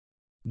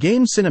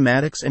Game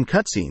cinematics and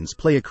cutscenes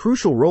play a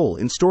crucial role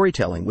in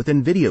storytelling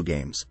within video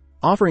games,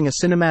 offering a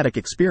cinematic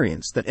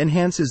experience that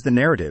enhances the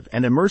narrative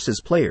and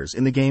immerses players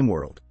in the game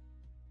world.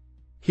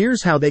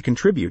 Here's how they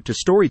contribute to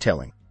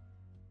storytelling.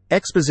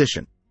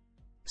 Exposition.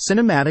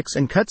 Cinematics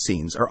and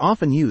cutscenes are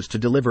often used to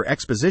deliver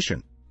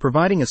exposition,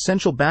 providing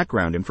essential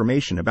background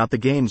information about the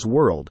game's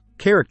world,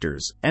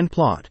 characters, and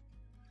plot.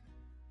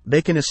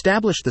 They can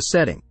establish the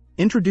setting,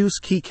 introduce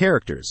key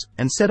characters,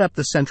 and set up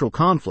the central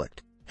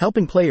conflict,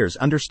 helping players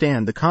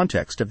understand the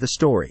context of the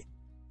story.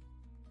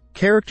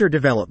 Character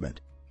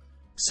development.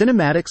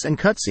 Cinematics and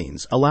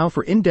cutscenes allow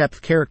for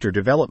in-depth character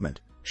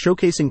development,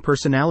 showcasing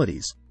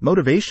personalities,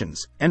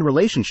 motivations, and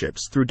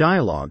relationships through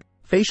dialogue,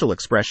 facial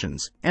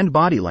expressions, and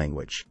body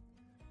language.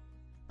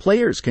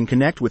 Players can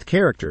connect with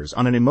characters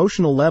on an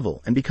emotional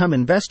level and become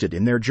invested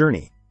in their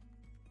journey.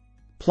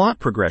 Plot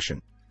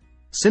progression.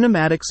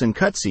 Cinematics and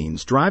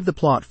cutscenes drive the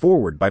plot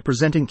forward by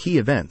presenting key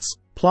events,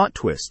 plot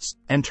twists,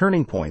 and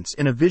turning points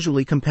in a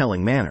visually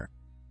compelling manner.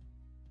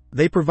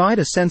 They provide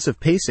a sense of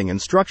pacing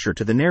and structure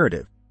to the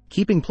narrative,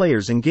 keeping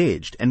players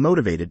engaged and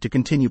motivated to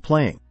continue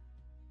playing.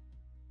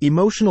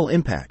 Emotional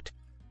impact.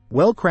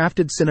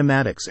 Well-crafted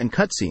cinematics and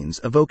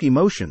cutscenes evoke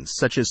emotions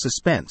such as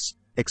suspense,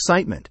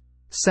 excitement,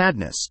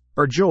 sadness,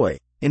 or joy,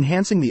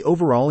 enhancing the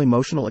overall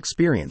emotional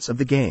experience of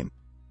the game.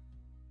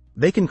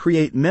 They can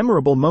create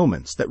memorable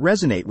moments that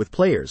resonate with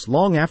players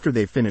long after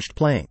they've finished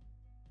playing.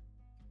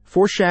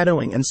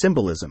 Foreshadowing and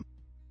symbolism.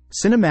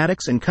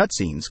 Cinematics and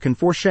cutscenes can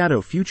foreshadow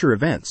future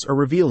events or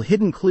reveal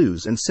hidden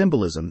clues and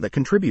symbolism that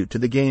contribute to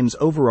the game's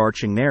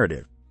overarching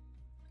narrative.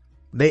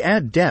 They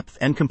add depth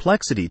and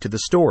complexity to the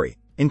story,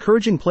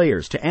 encouraging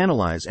players to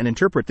analyze and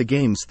interpret the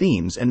game's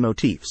themes and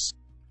motifs.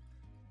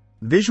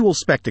 Visual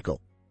spectacle.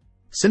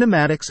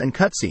 Cinematics and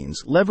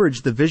cutscenes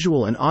leverage the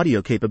visual and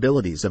audio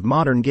capabilities of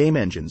modern game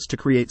engines to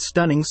create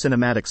stunning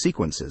cinematic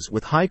sequences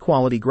with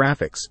high-quality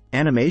graphics,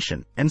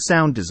 animation, and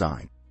sound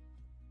design.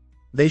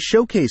 They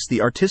showcase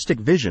the artistic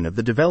vision of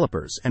the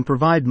developers and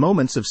provide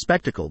moments of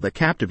spectacle that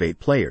captivate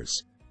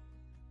players.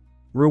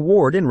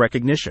 Reward and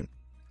recognition.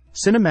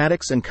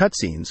 Cinematics and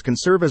cutscenes can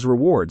serve as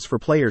rewards for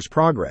players'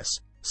 progress,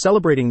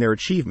 celebrating their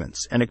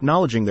achievements and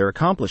acknowledging their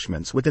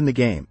accomplishments within the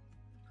game.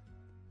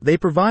 They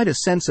provide a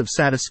sense of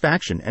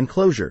satisfaction and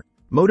closure,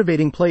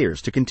 motivating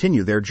players to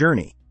continue their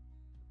journey.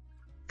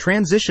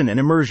 Transition and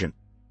immersion.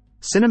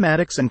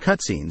 Cinematics and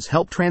cutscenes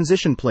help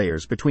transition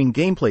players between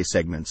gameplay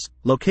segments,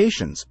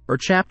 locations, or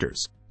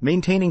chapters,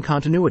 maintaining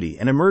continuity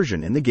and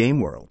immersion in the game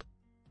world.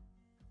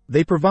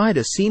 They provide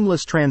a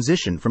seamless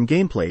transition from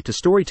gameplay to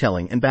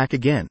storytelling and back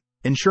again,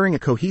 ensuring a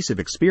cohesive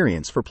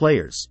experience for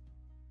players.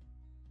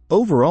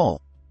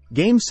 Overall,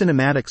 game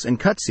cinematics and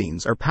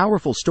cutscenes are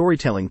powerful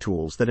storytelling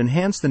tools that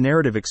enhance the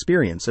narrative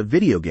experience of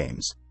video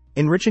games,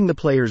 enriching the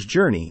player's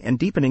journey and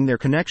deepening their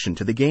connection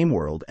to the game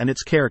world and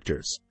its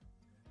characters.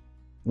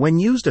 When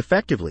used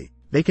effectively,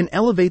 they can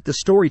elevate the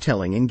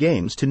storytelling in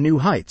games to new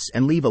heights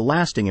and leave a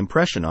lasting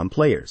impression on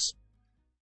players.